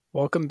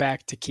Welcome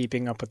back to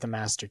Keeping Up with the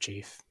Master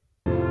Chief.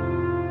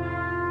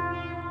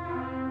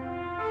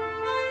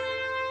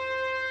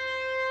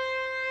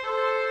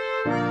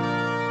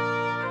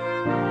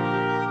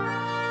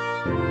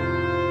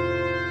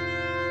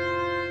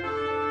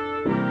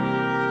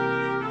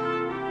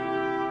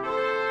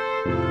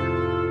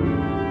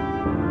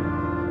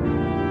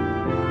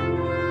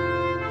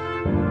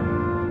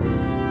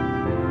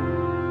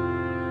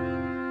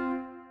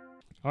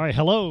 All right,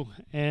 hello,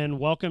 and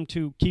welcome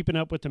to Keeping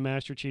Up with the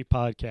Master Chief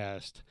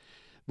podcast.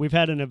 We've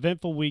had an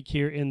eventful week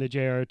here in the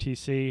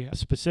JROTC.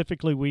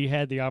 Specifically, we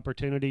had the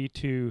opportunity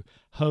to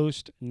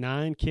host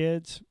 9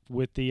 kids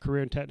with the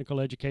Career and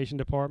Technical Education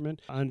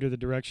Department under the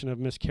direction of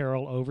Miss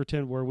Carol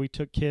Overton, where we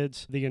took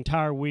kids the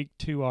entire week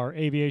to our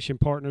aviation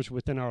partners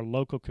within our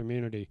local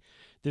community.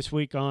 This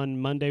week on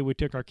Monday, we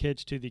took our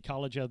kids to the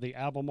College of the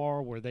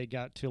Albemarle, where they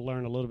got to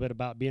learn a little bit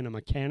about being a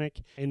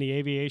mechanic in the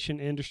aviation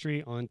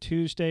industry. On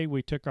Tuesday,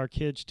 we took our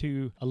kids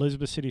to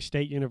Elizabeth City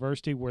State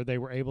University, where they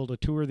were able to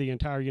tour the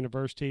entire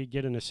university,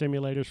 get in the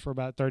simulators for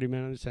about 30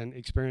 minutes, and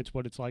experience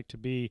what it's like to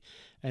be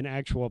an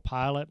actual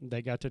pilot.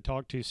 They got to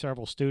talk to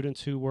several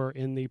students who were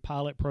in the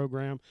pilot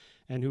program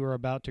and who are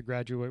about to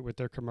graduate with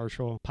their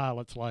commercial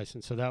pilot's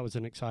license. So that was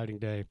an exciting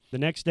day. The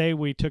next day,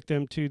 we took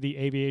them to the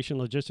Aviation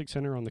Logistics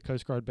Center on the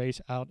Coast Guard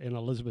base out in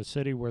Elizabeth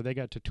City, where they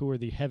got to tour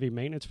the heavy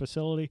maintenance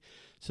facility.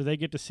 So they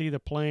get to see the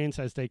planes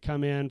as they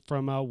come in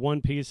from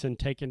one piece and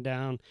taken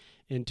down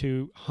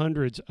into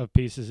hundreds of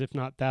pieces, if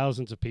not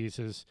thousands of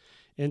pieces,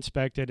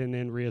 inspected and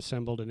then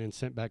reassembled and then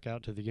sent back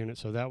out to the unit.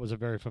 So that was a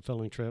very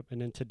fulfilling trip.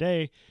 And then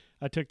today,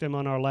 I took them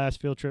on our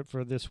last field trip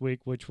for this week,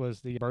 which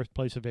was the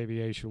birthplace of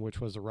aviation, which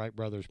was the Wright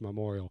Brothers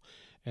Memorial.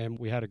 And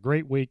we had a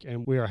great week,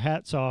 and we are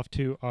hats off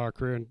to our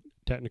Career and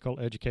Technical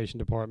Education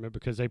Department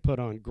because they put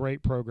on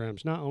great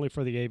programs, not only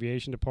for the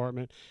aviation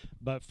department,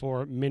 but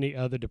for many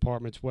other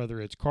departments, whether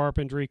it's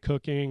carpentry,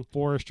 cooking,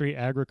 forestry,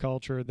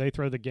 agriculture. They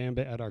throw the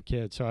gambit at our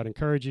kids. So I'd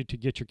encourage you to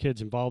get your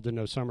kids involved in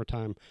those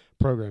summertime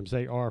programs.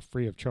 They are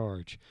free of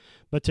charge.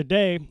 But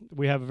today,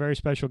 we have a very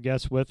special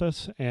guest with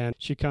us, and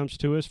she comes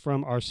to us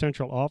from our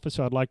central office.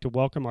 So I'd like to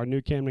welcome our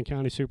new Camden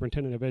County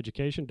Superintendent of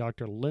Education,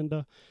 Dr.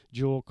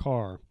 Jewell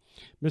Carr.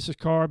 Mrs.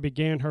 Carr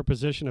began her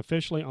position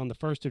officially on the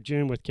 1st of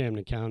June with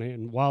Camden County,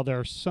 and while there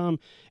are some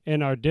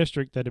in our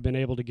district that have been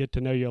able to get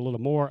to know you a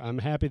little more, I'm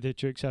happy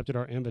that you accepted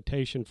our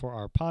invitation for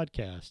our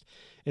podcast.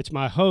 It's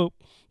my hope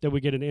that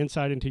we get an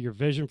insight into your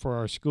vision for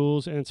our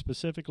schools and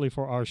specifically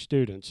for our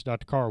students.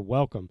 Dr. Carr,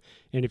 welcome.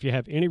 And if you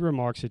have any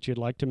remarks that you'd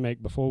like to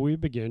make before we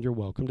begin, you're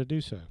welcome to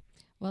do so.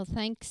 Well,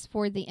 thanks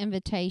for the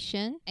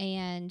invitation,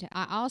 and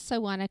I also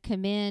want to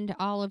commend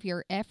all of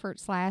your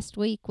efforts last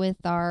week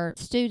with our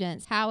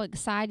students. How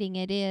exciting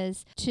it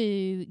is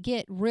to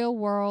get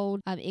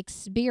real-world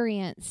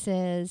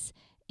experiences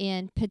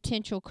in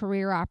potential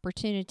career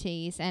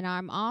opportunities. And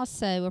I'm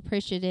also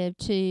appreciative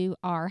to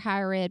our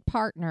higher ed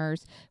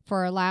partners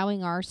for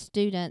allowing our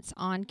students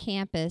on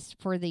campus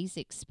for these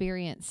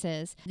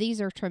experiences.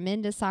 These are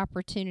tremendous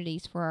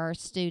opportunities for our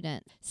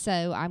students.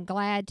 So I'm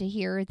glad to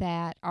hear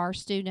that our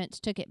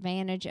students took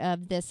advantage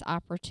of this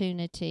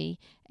opportunity,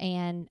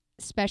 and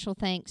special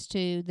thanks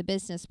to the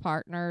business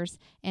partners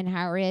and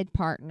higher ed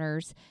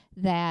partners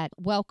that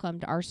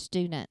welcomed our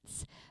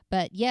students.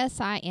 But yes,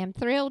 I am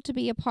thrilled to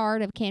be a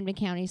part of Camden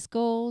County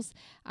Schools.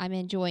 I'm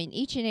enjoying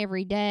each and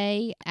every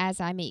day as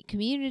I meet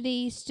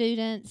community,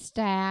 students,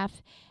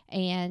 staff,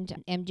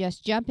 and am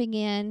just jumping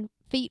in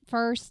feet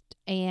first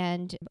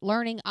and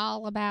learning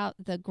all about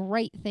the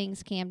great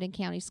things Camden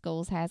County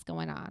Schools has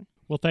going on.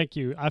 Well, thank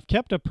you. I've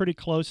kept a pretty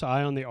close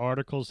eye on the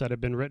articles that have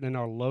been written in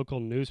our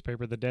local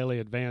newspaper, the Daily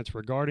Advance,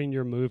 regarding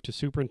your move to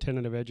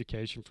Superintendent of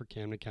Education for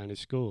Camden County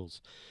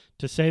Schools.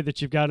 To say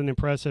that you've got an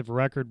impressive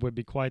record would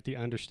be quite the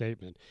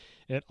understatement.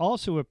 It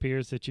also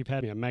appears that you've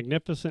had a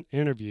magnificent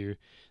interview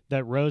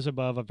that rose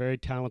above a very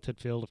talented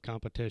field of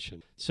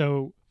competition.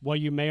 So what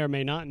you may or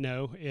may not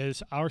know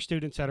is our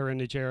students that are in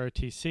the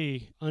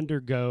JROTC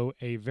undergo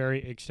a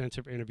very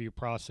extensive interview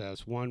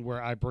process, one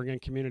where I bring in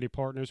community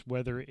partners,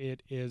 whether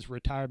it is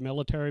retired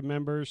military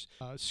members,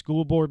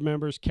 school board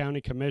members,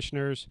 county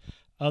commissioners,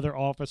 other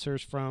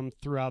officers from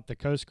throughout the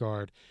Coast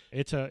Guard.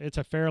 It's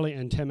a fairly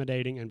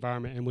intimidating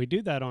environment, and we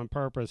do that on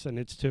purpose, and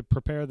it's to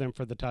prepare them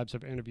for the types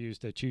of interviews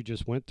that you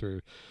just went through.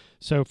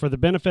 So for the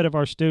benefit of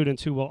our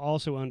students who will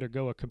also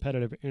undergo a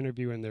competitive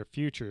interview in their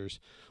futures,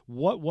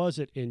 what was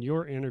it in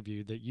your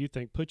interview that you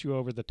think put you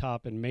over the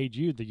top and made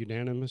you the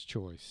unanimous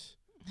choice?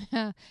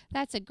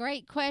 That's a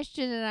great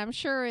question, and I'm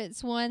sure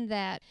it's one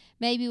that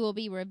maybe will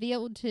be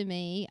revealed to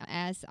me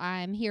as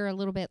I'm here a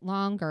little bit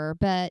longer.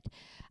 But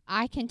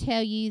I can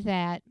tell you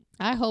that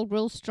I hold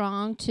real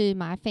strong to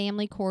my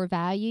family core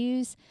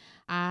values.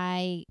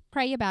 I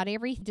pray about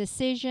every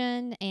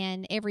decision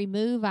and every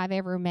move I've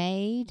ever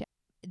made,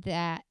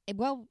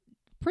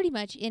 pretty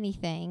much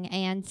anything.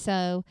 And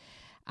so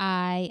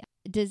I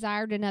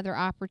desired another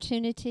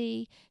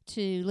opportunity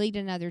to lead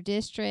another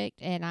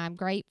district, and I'm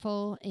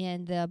grateful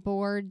in the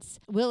board's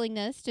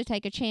willingness to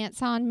take a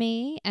chance on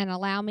me and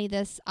allow me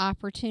this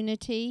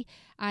opportunity.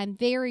 I'm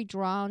very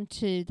drawn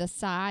to the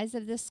size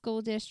of this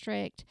school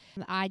district.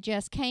 I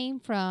just came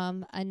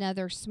from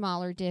another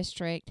smaller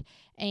district,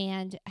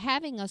 and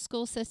having a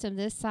school system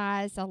this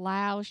size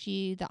allows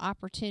you the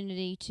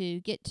opportunity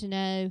to get to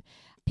know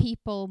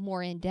people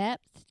more in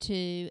depth,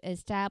 to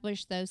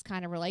establish those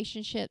kind of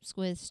relationships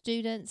with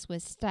students,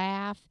 with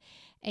staff.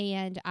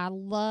 And I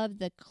love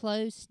the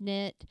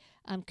close-knit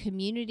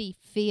community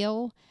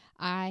feel.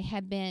 I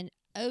have been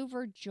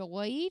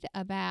overjoyed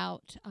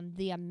about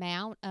the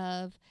amount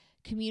of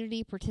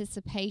community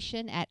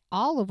participation at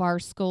all of our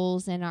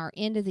schools in our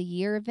end of the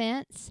year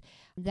events.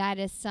 That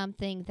is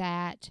something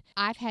that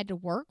I've had to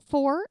work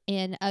for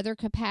in other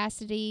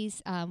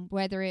capacities,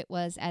 whether it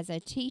was as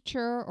a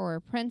teacher or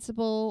a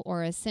principal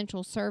or a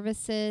central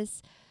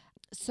services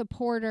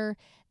supporter.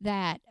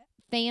 That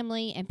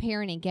family and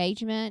parent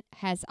engagement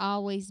has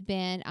always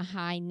been a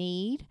high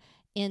need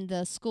in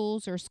the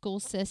schools or school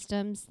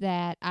systems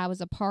that I was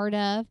a part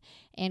of,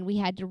 and we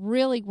had to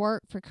really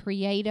work for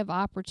creative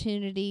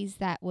opportunities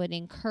that would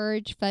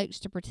encourage folks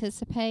to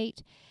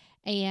participate.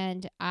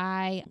 And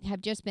I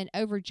have just been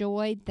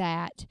overjoyed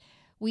that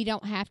we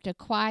don't have to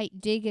quite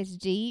dig as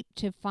deep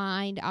to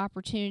find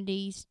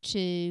opportunities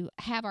to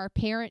have our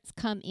parents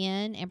come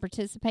in and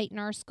participate in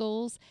our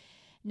schools.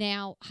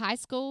 Now, high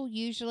school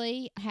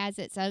usually has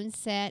its own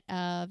set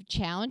of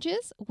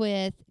challenges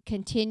with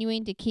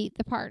continuing to keep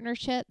the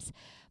partnerships,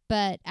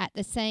 but at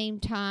the same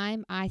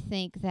time, I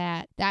think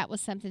that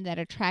was something that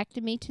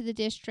attracted me to the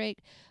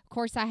district. Of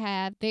course, I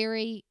have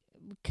very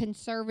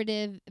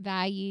conservative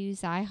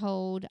values. I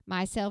hold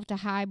myself to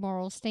high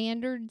moral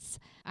standards.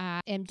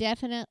 I am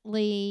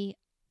definitely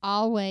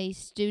always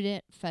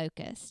student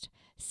focused.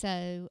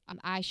 So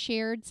I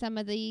shared some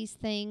of these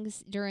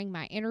things during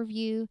my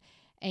interview,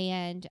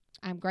 and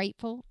I'm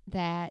grateful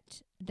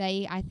that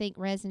they, I think,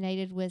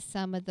 resonated with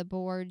some of the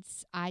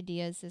board's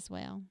ideas as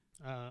well.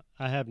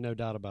 I have no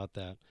doubt about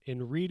that.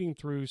 In reading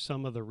through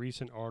some of the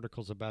recent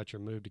articles about your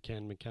move to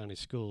Camden County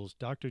Schools,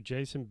 Dr.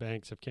 Jason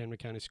Banks of Camden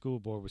County School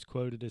Board was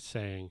quoted as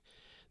saying,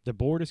 "The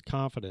board is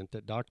confident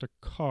that Dr.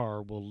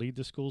 Carr will lead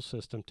the school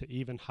system to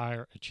even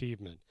higher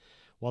achievement."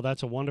 While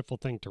that's a wonderful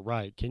thing to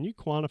write, can you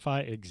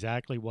quantify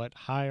exactly what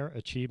higher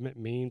achievement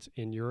means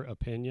in your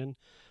opinion?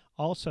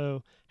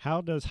 Also, how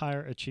does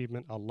higher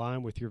achievement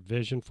align with your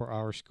vision for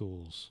our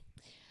schools?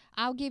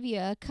 I'll give you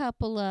a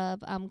couple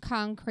of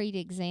concrete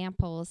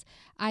examples.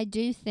 I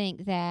do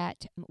think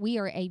that we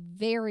are a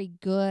very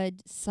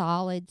good,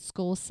 solid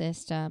school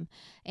system.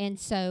 And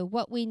so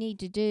what we need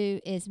to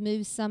do is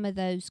move some of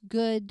those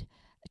good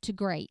to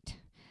great,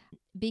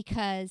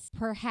 because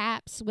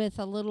perhaps with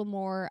a little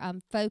more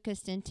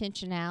focused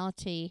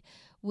intentionality,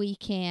 we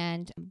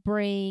can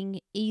bring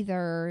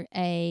either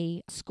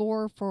a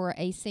score for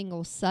a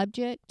single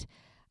subject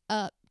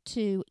up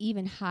to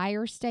even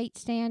higher state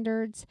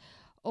standards,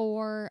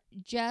 or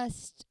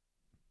just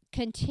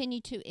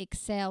continue to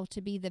excel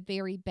to be the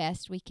very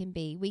best we can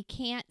be. We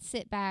can't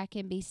sit back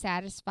and be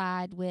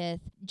satisfied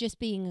with just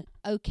being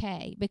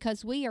okay,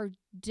 because we are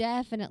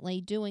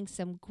definitely doing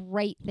some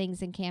great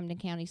things in Camden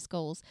County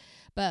schools.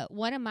 But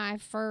one of my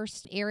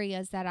first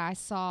areas that I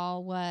saw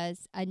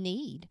was a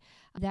need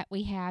that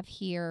we have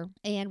here,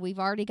 and we've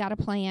already got a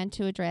plan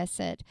to address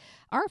it.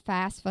 Our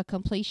FAFSA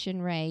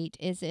completion rate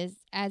is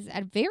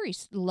at very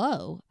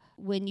low.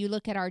 When you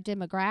look at our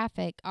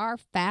demographic, our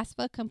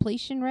FAFSA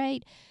completion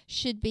rate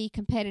should be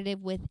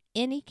competitive with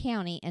any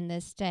county in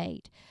this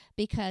state,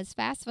 because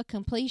FAFSA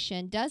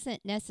completion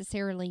doesn't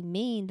necessarily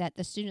mean that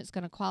the student's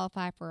going to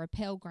qualify for a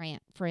Pell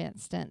Grant, for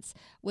instance,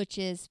 which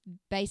is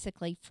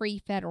basically free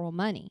federal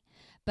money.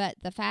 But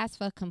the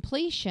FAFSA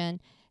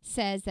completion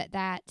says that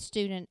that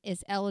student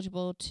is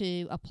eligible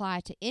to apply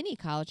to any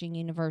college and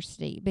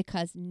university,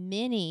 because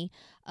many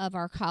of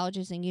our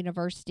colleges and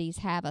universities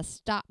have a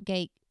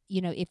stopgate.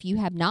 If you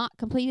have not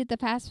completed the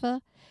FAFSA,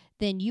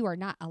 then you are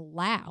not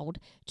allowed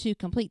to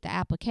complete the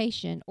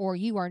application, or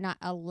you are not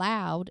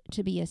allowed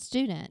to be a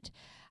student.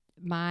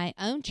 My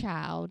own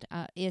child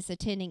is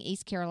attending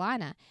East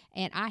Carolina,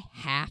 and I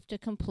have to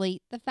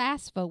complete the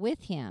FAFSA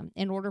with him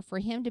in order for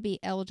him to be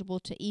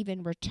eligible to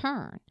even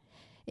return.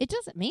 It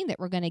doesn't mean that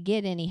we're going to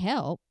get any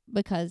help,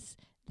 because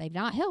they've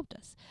not helped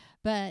us,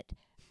 but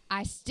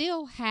I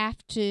still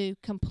have to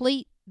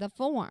complete the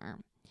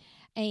form.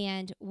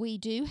 And we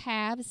do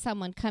have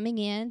someone coming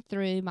in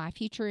through My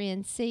Future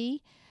NC.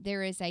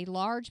 There is a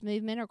large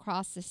movement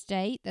across the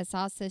state that's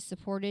also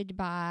supported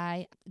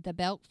by the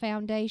Belk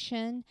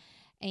Foundation,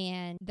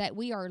 and that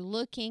we are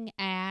looking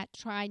at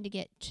trying to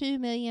get $2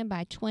 million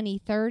by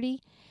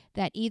 2030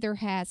 that either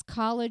has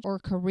college or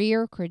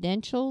career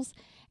credentials.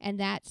 And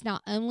that's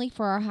not only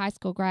for our high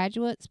school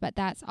graduates, but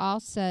that's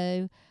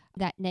also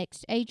that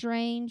next age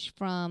range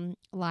from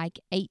like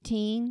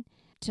 18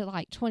 to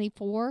like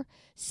 24.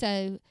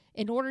 So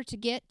in order to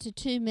get to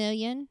 $2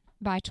 million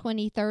by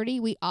 2030,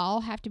 we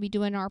all have to be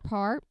doing our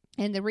part.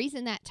 And the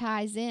reason that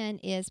ties in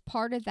is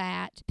part of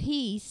that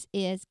piece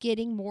is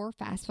getting more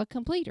FAFSA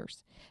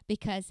completers.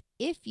 Because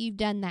if you've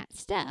done that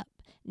step,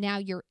 now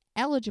you're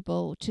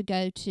eligible to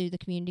go to the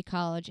community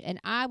college. And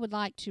I would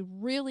like to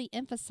really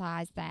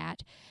emphasize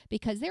that,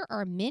 because there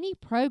are many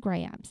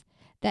programs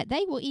that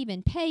they will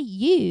even pay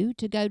you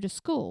to go to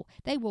school.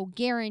 They will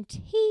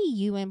guarantee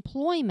you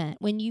employment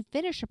when you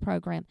finish a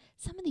program.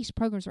 Some of these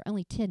programs are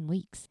only 10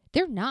 weeks.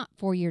 They're not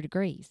 4-year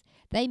degrees.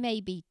 They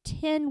may be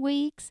 10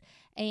 weeks,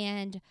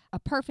 and a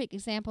perfect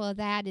example of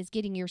that is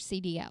getting your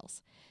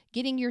CDLs.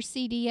 Getting your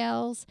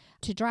CDLs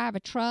to drive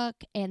a truck,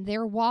 and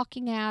they're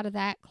walking out of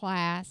that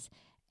class,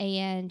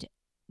 and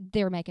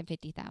they're making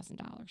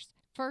 $50,000.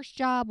 First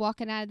job,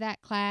 walking out of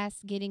that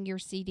class, getting your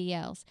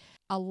CDLs.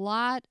 A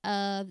lot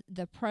of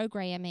the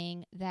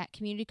programming that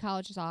community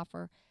colleges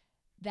offer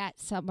that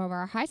some of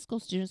our high school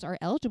students are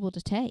eligible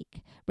to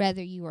take.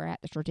 Whether you are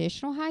at the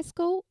traditional high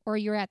school or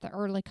you're at the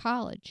early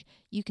college,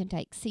 you can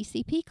take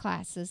CCP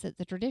classes at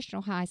the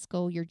traditional high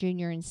school your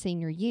junior and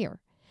senior year.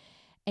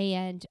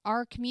 And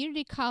our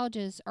community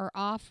colleges are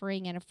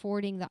offering and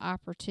affording the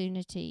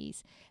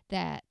opportunities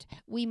that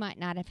we might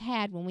not have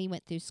had when we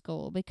went through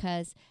school,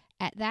 because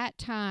at that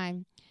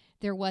time,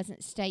 there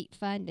wasn't state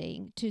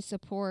funding to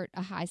support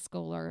a high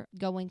schooler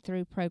going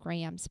through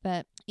programs.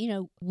 But,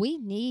 we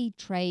need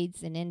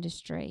trades and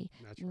industry.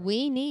 That's right.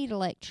 We need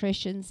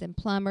electricians and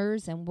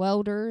plumbers and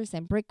welders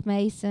and brick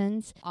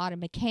masons, auto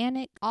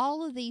mechanics.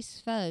 All of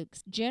these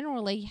folks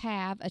generally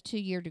have a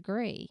 2-year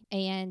degree.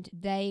 And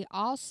they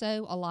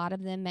also, a lot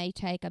of them may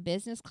take a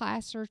business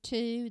class or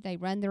two. They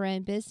run their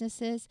own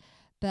businesses.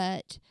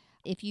 But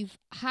if you've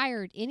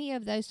hired any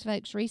of those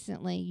folks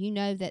recently, you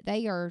know that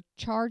they are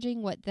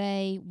charging what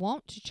they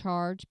want to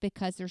charge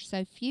because there's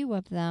so few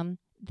of them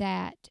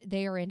that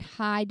they are in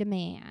high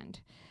demand.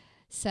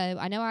 So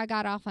I know I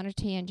got off on a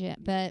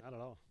tangent, but Not at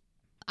all.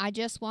 I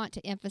just want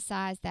to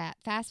emphasize that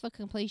FAFSA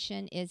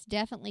completion is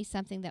definitely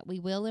something that we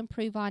will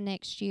improve on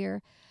next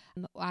year.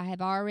 I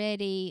have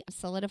already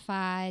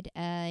solidified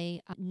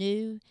a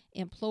new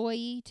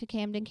employee to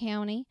Camden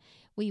County.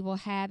 We will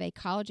have a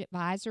college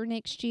advisor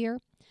next year.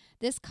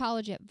 This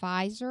college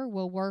advisor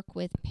will work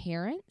with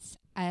parents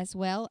as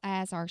well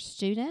as our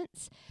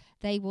students.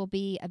 They will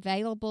be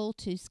available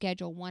to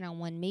schedule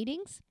one-on-one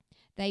meetings.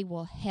 They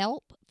will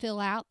help fill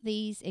out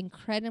these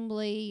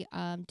incredibly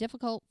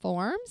difficult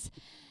forms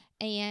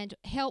and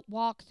help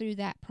walk through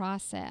that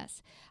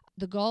process.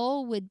 The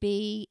goal would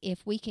be,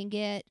 if we can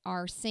get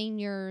our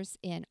seniors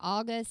in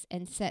August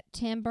and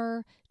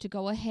September to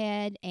go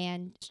ahead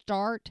and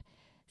start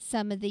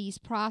some of these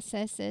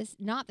processes.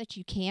 Not that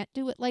you can't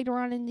do it later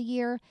on in the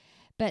year,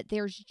 but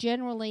there's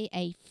generally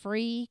a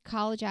free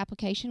college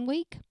application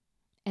week,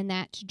 and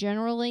that's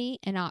generally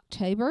in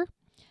October.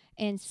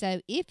 And so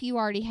if you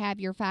already have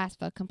your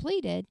FAFSA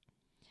completed,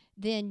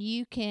 then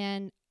you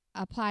can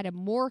apply to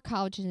more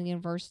colleges and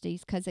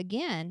universities, because,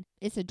 again,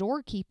 it's a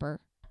doorkeeper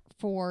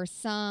for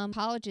some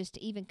colleges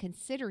to even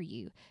consider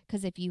you,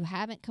 because if you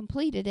haven't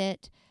completed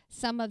it,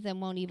 some of them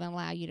won't even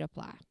allow you to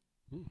apply.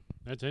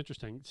 That's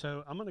interesting.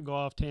 So I'm going to go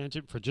off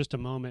tangent for just a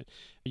moment.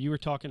 You were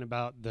talking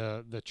about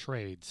the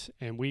trades,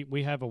 and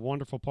we have a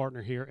wonderful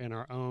partner here in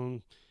our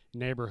own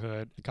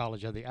neighborhood, the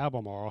College of the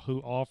Albemarle, who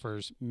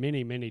offers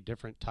many, many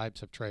different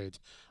types of trades.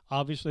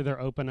 Obviously,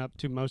 they're open up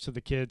to most of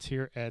the kids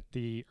here at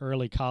the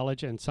early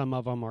college, and some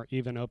of them are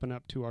even open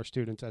up to our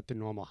students at the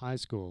normal high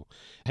school.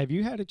 Have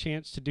you had a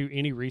chance to do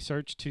any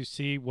research to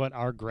see what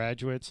our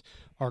graduates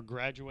are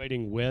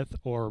graduating with,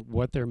 or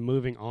what they're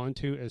moving on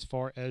to as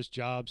far as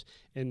jobs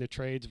in the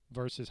trades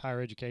versus higher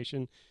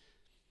education?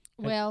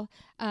 Well,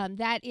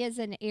 that is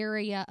an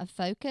area of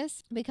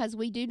focus, because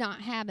we do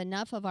not have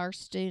enough of our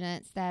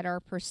students that are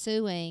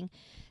pursuing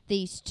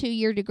these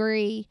 2-year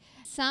degree.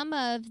 Some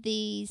of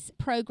these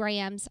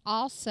programs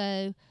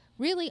also,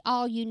 really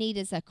all you need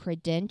is a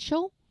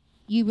credential.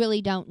 You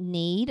really don't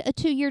need a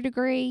 2-year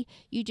degree.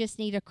 You just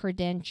need a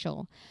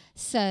credential.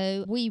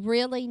 So we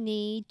really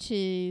need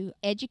to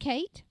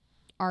educate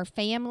our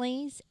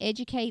families,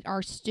 educate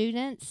our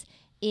students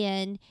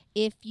in,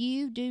 if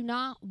you do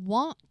not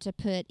want to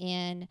put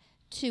in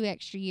 2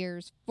 extra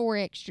years, 4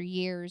 extra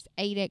years,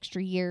 8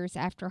 extra years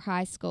after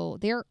high school,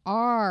 there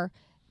are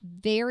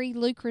very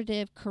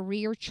lucrative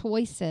career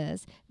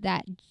choices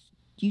that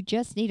you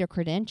just need a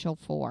credential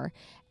for.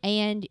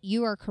 And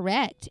you are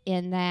correct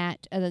in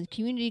that the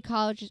community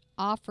college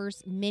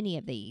offers many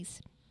of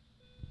these.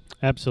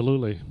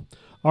 Absolutely.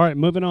 All right,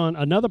 moving on.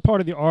 Another part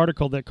of the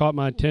article that caught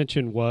my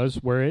attention was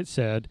where it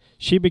said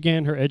she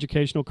began her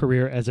educational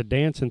career as a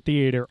dance and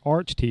theater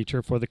arts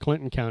teacher for the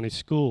Clinton County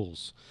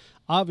schools.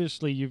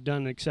 Obviously, you've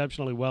done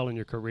exceptionally well in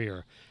your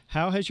career.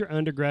 How has your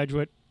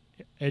undergraduate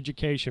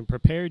education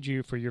prepared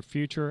you for your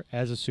future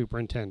as a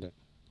superintendent?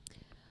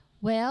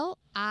 Well,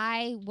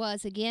 I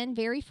was, again,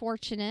 very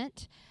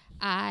fortunate.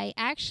 I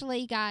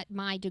actually got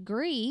my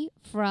degree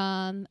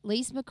from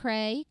Lees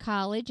McRae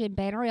College in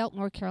Banner Elk,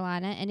 North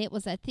Carolina, and it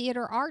was a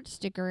theater arts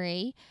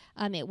degree.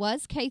 It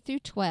was K through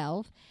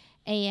 12,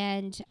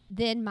 and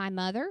then my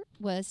mother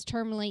was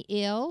terminally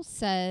ill,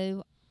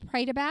 so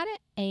prayed about it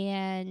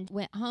and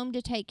went home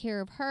to take care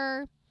of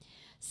her.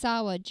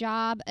 Saw a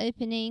job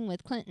opening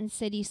with Clinton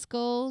City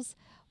Schools,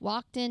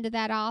 walked into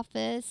that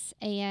office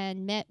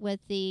and met with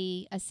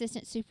the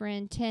assistant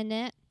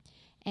superintendent,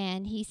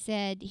 and he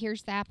said,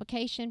 here's the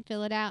application,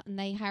 fill it out, and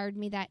they hired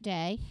me that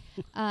day.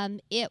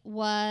 It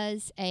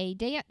was a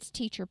dance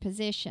teacher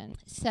position.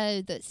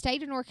 So the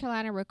state of North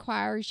Carolina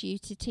requires you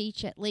to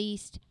teach at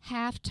least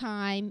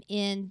half-time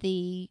in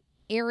the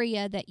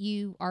area that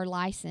you are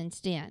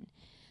licensed in.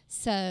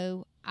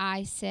 So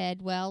I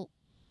said, well,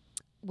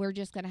 we're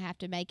just going to have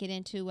to make it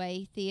into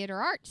a theater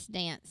arts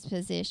dance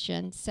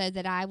position so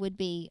that I would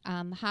be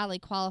highly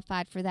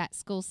qualified for that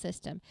school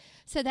system.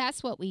 So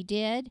that's what we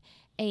did,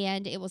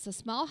 and it was a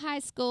small high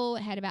school.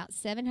 It had about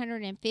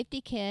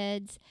 750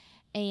 kids,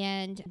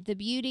 and the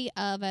beauty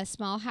of a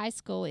small high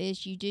school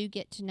is you do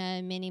get to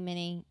know many,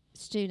 many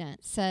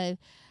students. So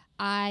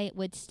I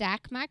would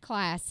stack my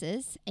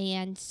classes,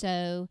 and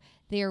so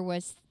there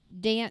was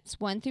dance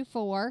 1 through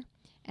 4,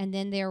 and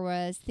then there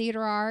was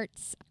theater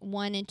arts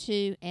 1 and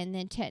 2, and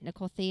then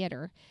technical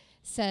theater.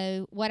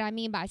 So what I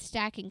mean by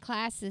stacking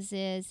classes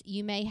is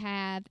you may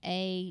have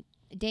a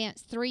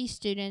dance 3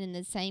 student in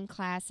the same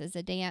class as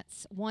a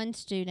dance 1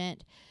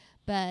 student,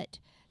 but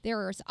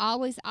there is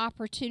always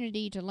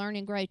opportunity to learn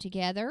and grow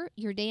together.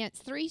 Your dance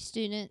 3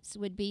 students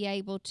would be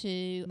able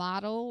to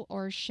model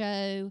or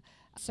show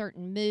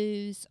certain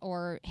moves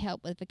or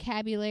help with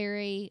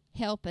vocabulary,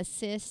 help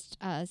assist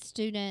a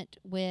student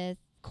with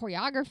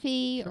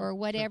choreography or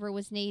whatever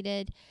was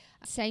needed.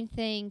 Same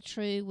thing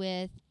true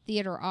with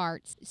theater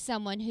arts.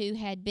 Someone who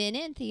had been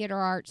in theater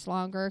arts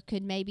longer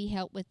could maybe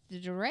help with the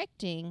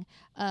directing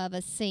of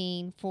a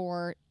scene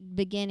for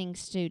beginning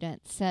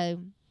students.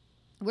 So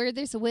where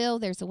there's a will,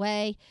 there's a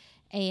way.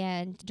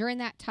 And during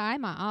that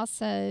time, I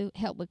also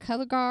helped with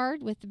color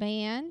guard with the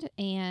band,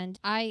 and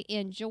I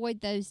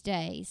enjoyed those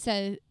days.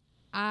 So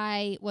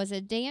I was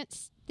a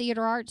dance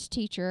theater arts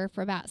teacher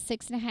for about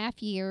 6.5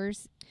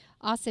 years.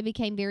 Also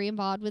became very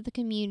involved with the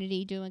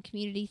community, doing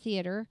community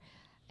theater,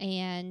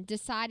 and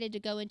decided to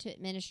go into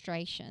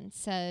administration.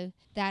 So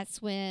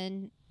that's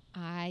when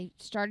I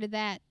started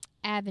that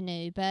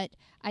avenue. But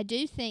I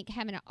do think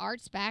having an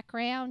arts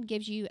background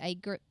gives you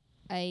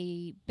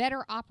a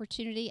better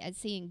opportunity at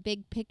seeing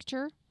big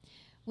picture.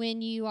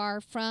 When you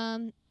are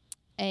from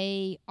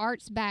a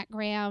arts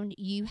background,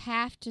 you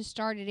have to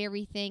start at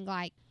everything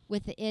like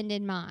with the end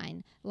in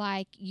mind,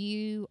 like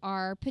you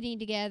are putting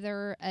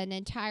together an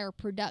entire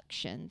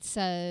production.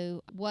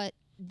 So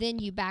then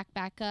you back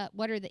up.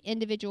 What are the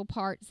individual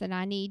parts that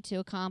I need to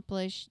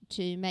accomplish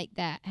to make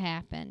that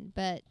happen?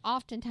 But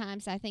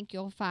oftentimes I think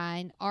you'll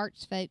find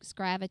arts folks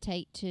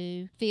gravitate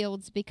to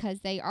fields because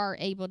they are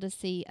able to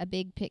see a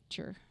big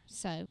picture.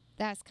 So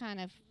that's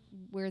kind of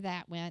where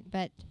that went.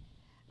 But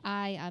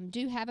I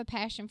do have a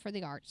passion for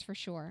the arts for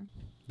sure.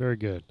 Very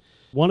good.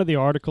 One of the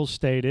articles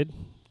stated,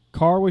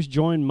 Carr was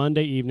joined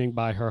Monday evening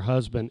by her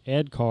husband,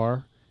 Ed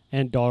Carr,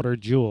 and daughter,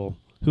 Jewell,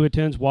 who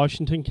attends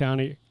Washington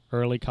County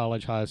Early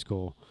College High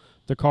School.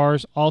 The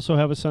Carrs also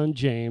have a son,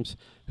 James,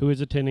 who is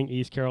attending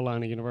East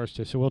Carolina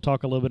University. So we'll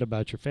talk a little bit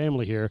about your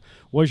family here.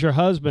 Was your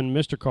husband,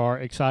 Mr. Carr,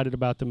 excited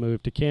about the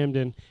move to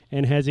Camden,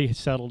 and has he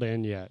settled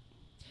in yet?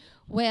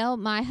 Well,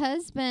 my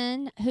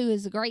husband, who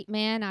is a great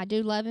man, I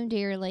do love him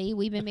dearly.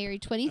 We've been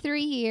married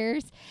 23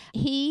 years.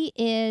 He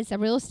is a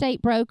real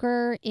estate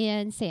broker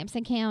in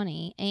Sampson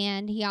County,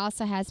 and he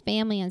also has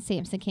family in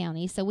Sampson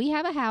County. So we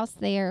have a house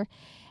there,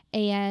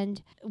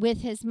 and with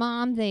his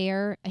mom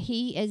there,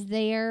 he is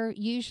there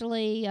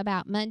usually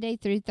about Monday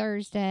through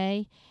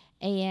Thursday.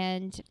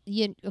 And,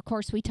 of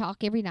course, we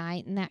talk every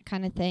night and that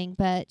kind of thing.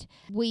 But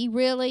we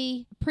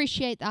really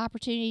appreciate the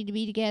opportunity to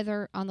be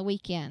together on the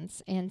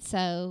weekends. And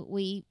so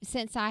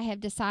since I have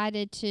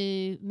decided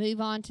to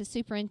move on to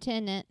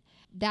superintendent,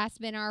 that's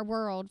been our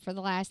world for the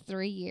last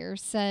 3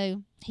 years.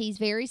 So he's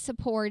very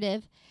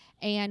supportive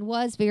and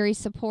was very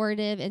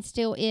supportive and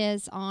still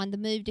is on the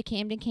move to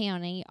Camden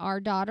County. Our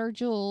daughter,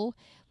 Jewell,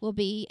 will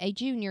be a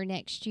junior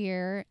next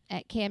year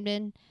at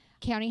Camden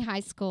County High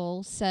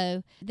School.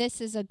 So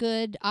this is a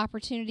good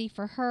opportunity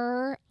for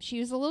her. She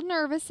was a little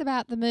nervous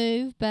about the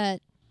move,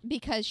 but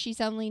because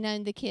she's only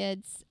known the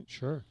kids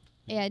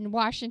in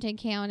Washington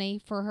County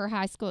for her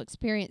high school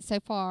experience so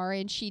far,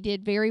 and she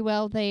did very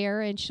well there,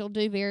 and she'll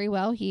do very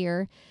well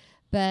here.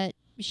 But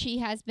she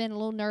has been a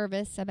little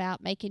nervous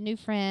about making new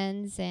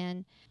friends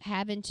and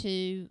having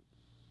to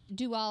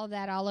do all of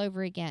that all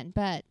over again.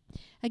 But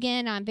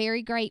again, I'm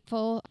very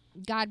grateful.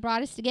 God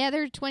brought us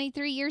together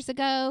 23 years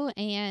ago,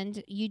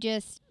 and you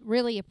just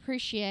really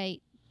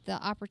appreciate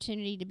the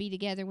opportunity to be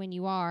together when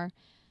you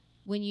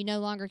no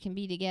longer can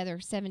be together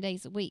 7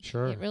 days a week.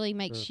 Sure. It really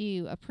makes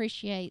you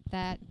appreciate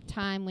that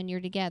time when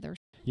you're together.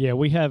 Yeah,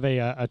 we have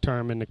a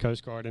term in the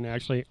Coast Guard and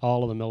actually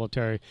all of the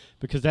military,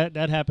 because that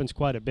happens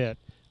quite a bit.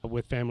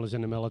 with families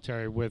in the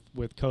military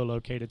with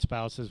co-located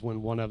spouses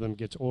when one of them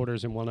gets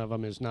orders and one of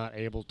them is not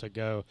able to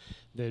go.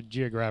 The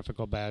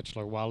geographical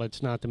bachelor, while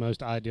it's not the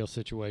most ideal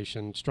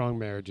situation, strong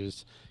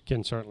marriages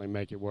can certainly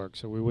make it work.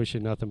 So we wish you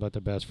nothing but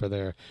the best for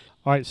there.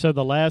 All right, so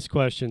the last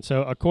question.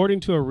 So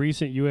according to a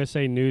recent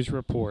USA News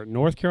report,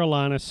 North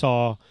Carolina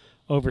saw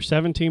over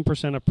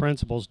 17% of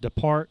principals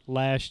depart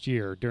last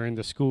year during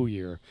the school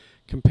year,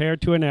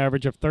 compared to an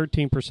average of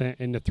 13%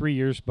 in the 3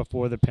 years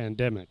before the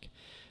pandemic.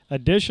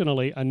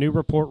 Additionally, a new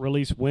report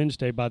released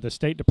Wednesday by the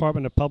State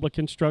Department of Public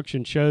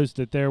Instruction shows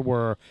that there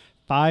were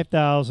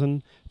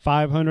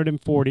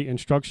 5,540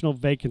 instructional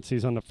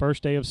vacancies on the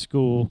first day of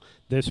school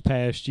this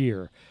past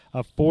year,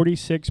 a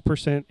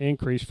 46%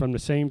 increase from the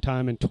same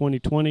time in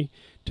 2020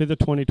 to the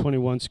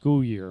 2021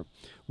 school year.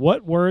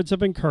 What words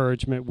of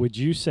encouragement would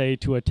you say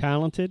to a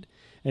talented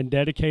and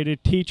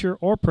dedicated teacher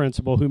or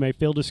principal who may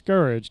feel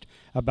discouraged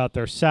about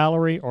their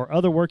salary or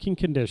other working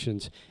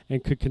conditions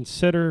and could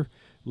consider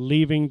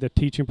leaving the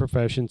teaching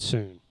profession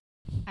soon?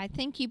 I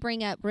think you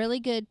bring up really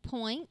good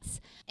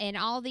points, and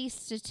all these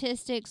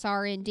statistics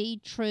are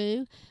indeed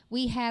true.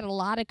 We had a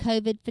lot of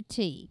COVID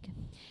fatigue,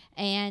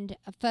 and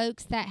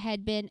folks that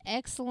had been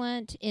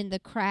excellent in the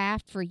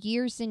craft for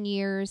years and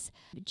years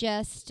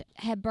just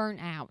have burnt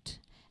out.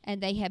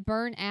 And they have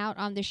burned out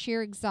on the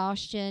sheer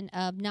exhaustion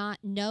of not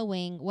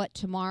knowing what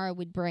tomorrow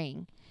would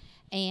bring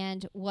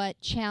and what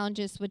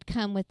challenges would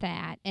come with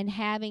that, and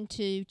having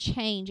to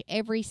change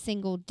every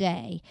single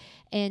day.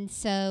 And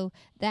so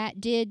that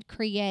did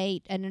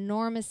create an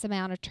enormous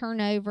amount of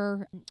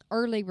turnover,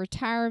 early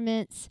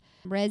retirements,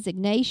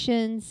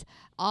 resignations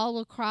all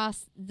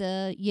across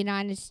the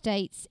United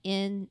States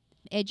in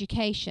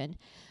education.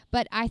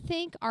 But I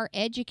think our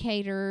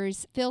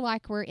educators feel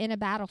like we're in a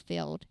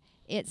battlefield.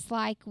 It's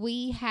like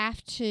we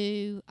have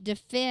to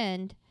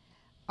defend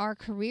our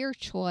career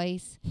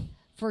choice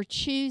for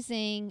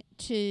choosing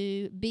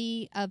to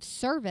be of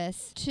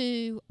service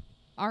to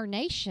our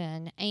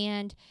nation.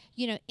 And,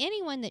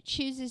 anyone that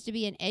chooses to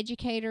be an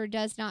educator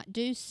does not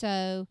do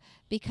so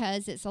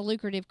because it's a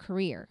lucrative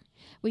career.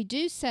 We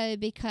do so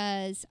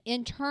because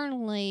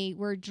internally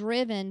we're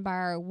driven by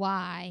our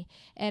why,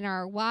 and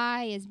our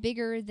why is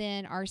bigger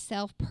than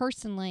ourselves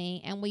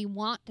personally, and we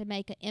want to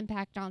make an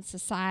impact on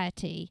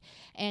society.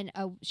 And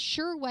a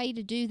sure way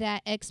to do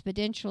that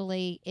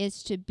exponentially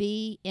is to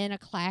be in a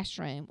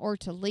classroom or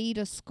to lead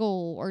a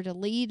school or to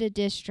lead a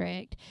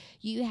district.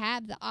 You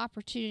have the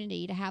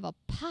opportunity to have a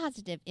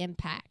positive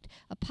impact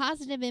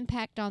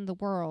on the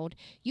world.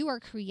 You are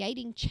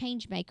creating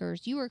change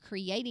makers. You are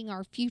creating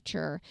our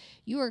future.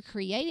 You are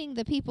creating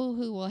the people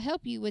who will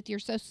help you with your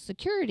Social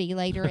Security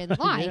later in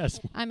life. Yes.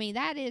 I mean,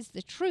 that is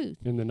the truth.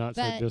 In the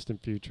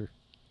not-so-distant future.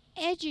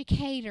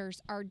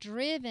 Educators are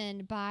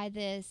driven by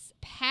this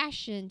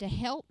passion to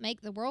help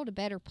make the world a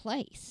better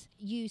place.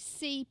 You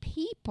see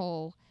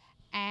people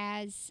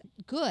as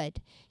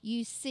good.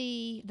 You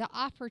see the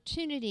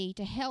opportunity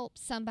to help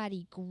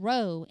somebody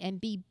grow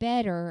and be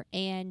better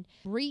and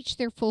reach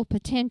their full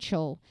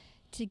potential,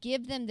 to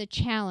give them the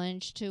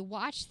challenge, to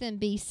watch them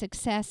be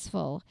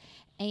successful.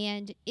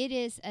 And it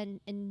is an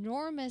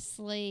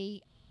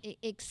enormously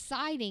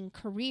exciting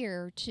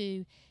career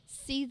to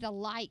see the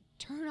light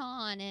turn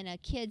on in a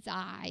kid's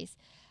eyes,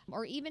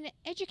 or even an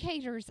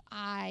educator's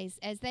eyes,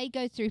 as they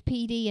go through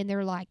PD and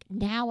they're like,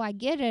 now I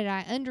get it.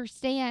 I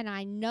understand.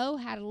 I know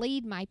how to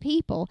lead my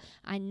people.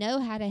 I know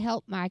how to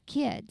help my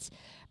kids.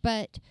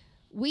 But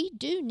we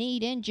do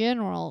need, in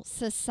general,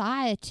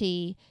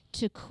 society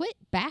to quit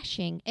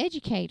bashing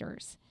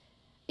educators,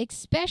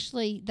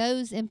 especially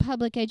those in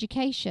public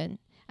education.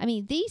 I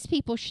mean, these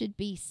people should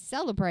be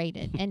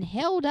celebrated and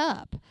held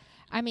up.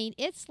 I mean,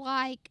 it's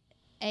like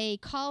a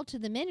call to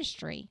the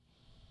ministry.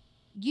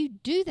 You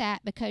do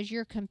that because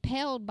you're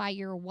compelled by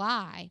your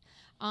why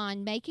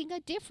on making a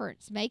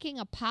difference, making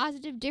a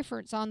positive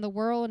difference on the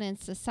world and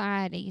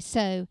society.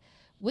 So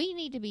we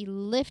need to be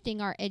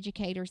lifting our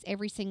educators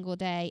every single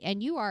day.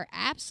 And you are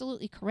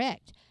absolutely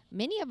correct.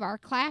 Many of our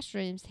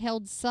classrooms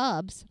held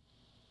subs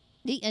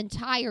the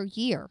entire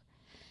year,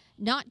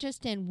 not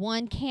just in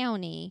one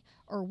county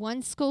or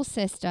one school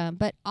system,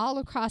 but all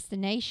across the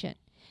nation.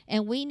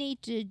 And we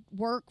need to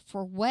work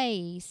for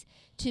ways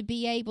to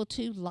be able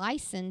to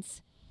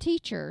license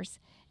teachers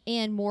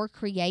in more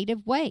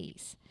creative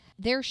ways.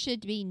 There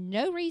should be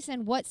no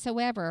reason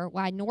whatsoever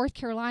why North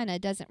Carolina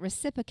doesn't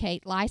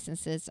reciprocate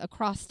licenses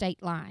across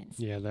state lines.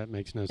 Yeah, that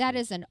makes no sense. That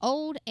is an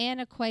old,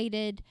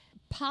 antiquated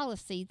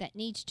policy that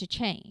needs to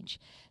change,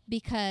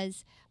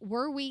 because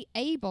were we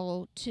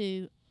able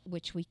to,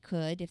 which we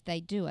could if they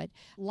do it,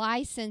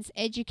 license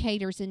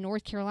educators in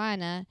North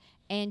Carolina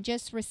and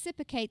just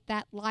reciprocate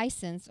that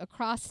license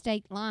across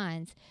state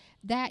lines,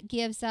 that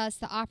gives us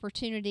the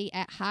opportunity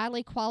at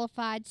highly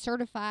qualified,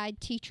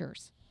 certified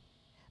teachers.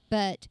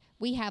 But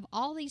we have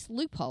all these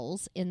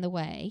loopholes in the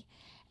way,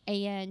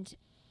 and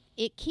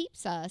it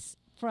keeps us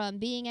from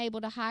being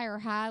able to hire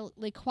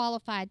highly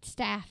qualified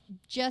staff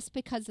just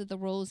because of the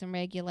rules and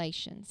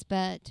regulations.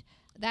 But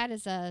that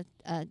is a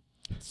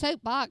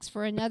soapbox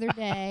for another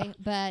day.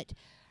 But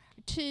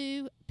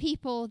to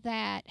people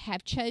that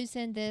have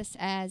chosen this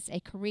as a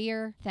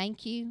career,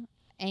 thank you.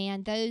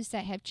 And those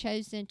that have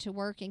chosen to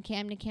work in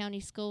Camden County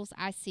schools,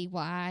 I see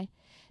why.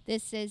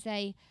 This is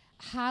a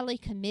highly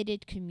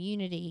committed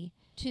community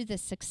to the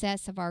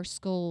success of our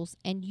schools,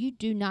 and you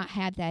do not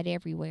have that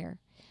everywhere.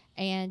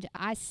 And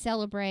I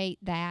celebrate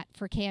that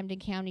for Camden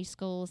County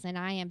schools, and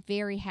I am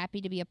very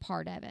happy to be a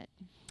part of it.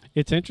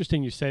 It's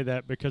interesting you say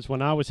that, because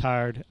when I was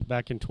hired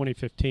back in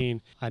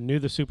 2015, I knew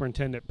the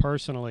superintendent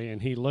personally,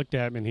 and he looked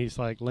at me and he's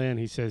like, Lynn,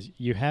 he says,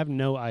 you have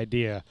no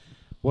idea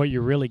what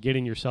you're really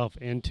getting yourself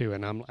into.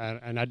 And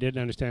I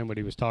didn't understand what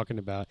he was talking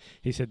about.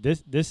 He said,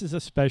 this is a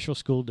special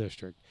school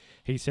district.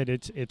 He said,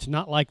 it's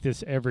not like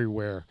this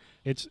everywhere.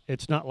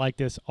 It's not like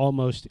this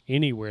almost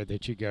anywhere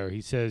that you go.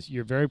 He says,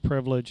 you're very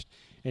privileged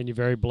and you're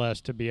very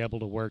blessed to be able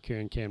to work here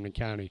in Camden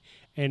County.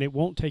 And it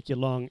won't take you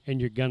long,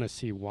 and you're going to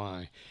see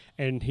why.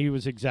 And he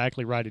was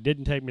exactly right. It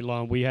didn't take me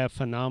long. We have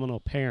phenomenal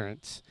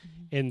parents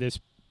in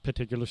this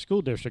particular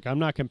school district. I'm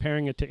not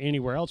comparing it to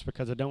anywhere else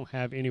because I don't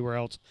have anywhere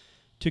else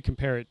to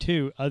compare it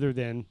to other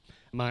than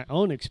my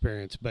own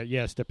experience. But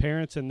yes, the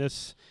parents in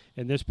this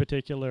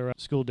particular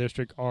school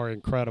district are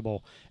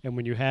incredible. And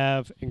when you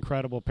have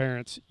incredible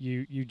parents,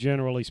 you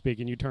generally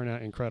speaking, you turn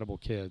out incredible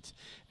kids.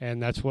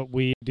 And that's what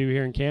we do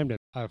here in Camden.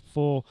 I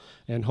full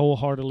and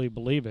wholeheartedly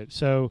believe it.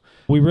 So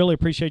we really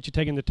appreciate you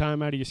taking the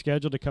time out of your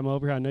schedule to come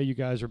over here. I know you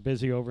guys are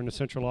busy over in the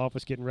central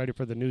office getting ready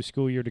for the new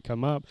school year to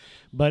come up,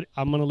 but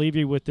I'm going to leave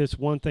you with this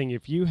one thing.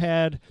 If you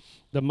had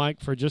the mic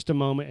for just a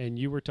moment and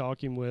you were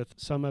talking with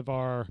some of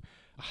our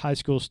high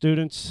school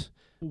students,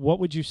 what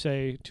would you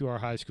say to our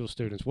high school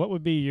students? What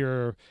would be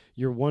your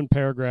one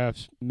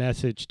paragraph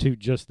message to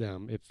just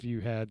them if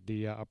you had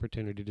the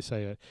opportunity to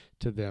say it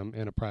to them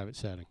in a private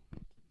setting?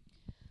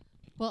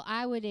 Well,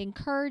 I would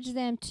encourage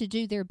them to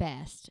do their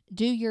best.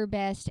 Do your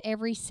best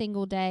every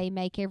single day.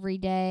 Make every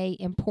day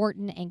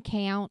important and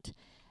count,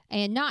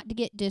 and not to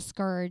get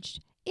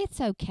discouraged. It's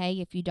okay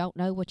if you don't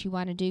know what you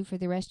want to do for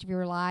the rest of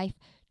your life.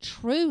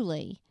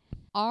 Truly,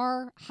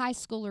 our high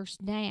schoolers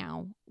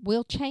now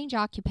will change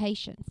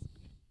occupations.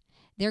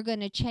 They're going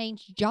to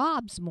change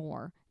jobs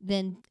more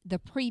than the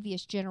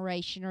previous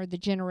generation or the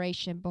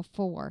generation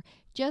before,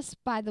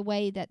 just by the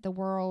way that the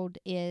world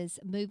is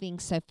moving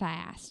so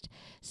fast.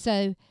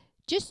 So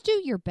just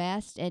do your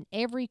best in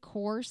every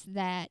course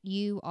that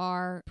you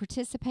are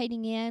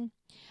participating in.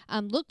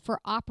 Look for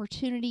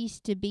opportunities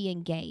to be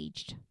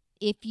engaged.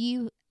 If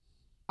you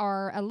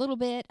are a little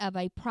bit of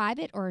a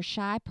private or a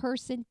shy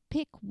person,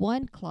 pick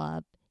one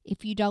club.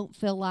 If you don't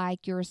feel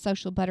like you're a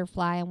social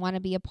butterfly and want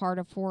to be a part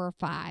of 4 or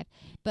 5,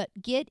 but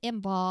get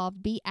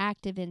involved, be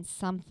active in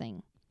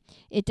something.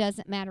 It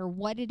doesn't matter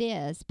what it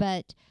is,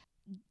 but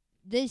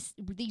these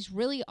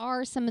really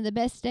are some of the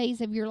best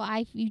days of your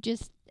life.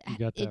 Just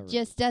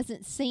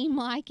doesn't seem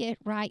like it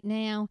right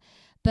now,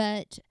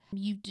 but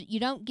you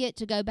don't get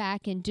to go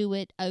back and do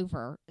it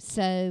over.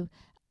 So,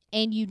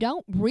 and you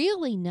don't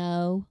really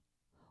know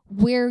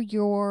where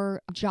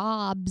your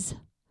jobs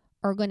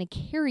are going to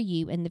carry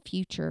you in the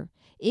future.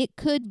 It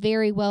could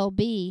very well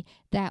be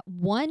that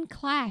one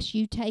class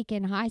you take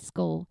in high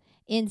school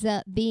ends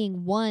up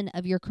being one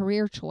of your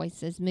career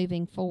choices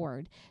moving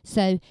forward.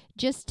 So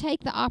just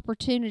take the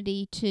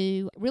opportunity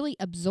to really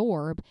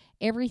absorb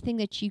everything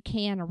that you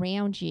can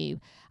around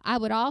you. I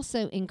would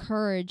also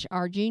encourage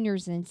our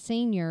juniors and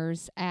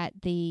seniors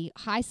at the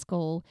high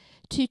school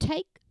to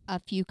take a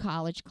few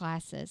college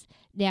classes.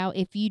 Now,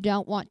 if you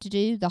don't want to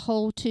do the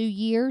whole 2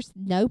 years,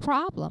 no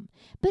problem.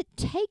 But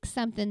take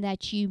something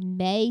that you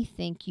may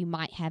think you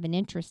might have an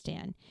interest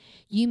in.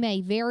 You may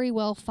very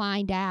well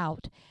find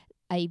out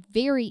a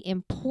very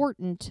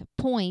important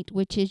point,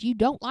 which is you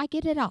don't like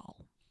it at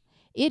all.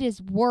 It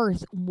is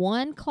worth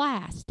one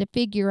class to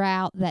figure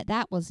out that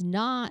that was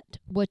not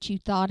what you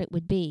thought it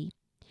would be.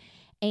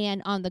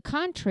 And on the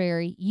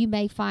contrary, you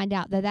may find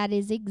out that that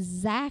is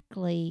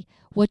exactly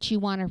what you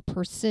want to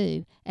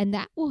pursue. And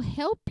that will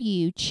help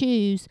you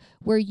choose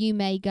where you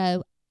may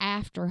go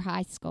after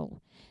high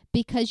school.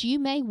 Because you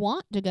may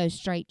want to go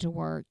straight to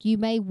work. You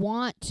may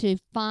want to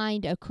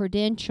find a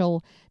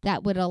credential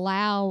that would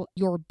allow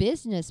your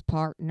business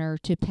partner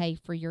to pay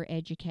for your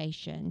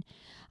education.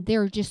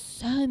 There are just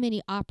so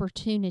many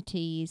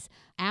opportunities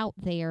out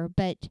there,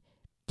 but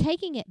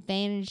taking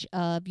advantage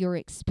of your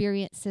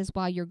experiences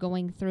while you're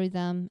going through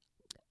them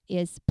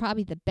is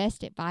probably the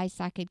best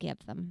advice I could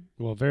give them.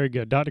 Well, very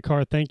good. Dr.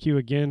 Carr, thank you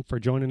again for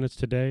joining us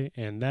today,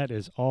 and that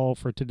is all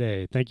for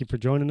today. Thank you for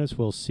joining us.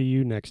 We'll see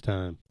you next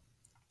time.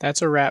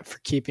 That's a wrap for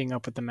Keeping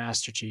Up with the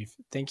Master Chief.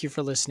 Thank you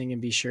for listening,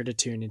 and be sure to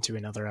tune into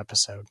another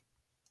episode.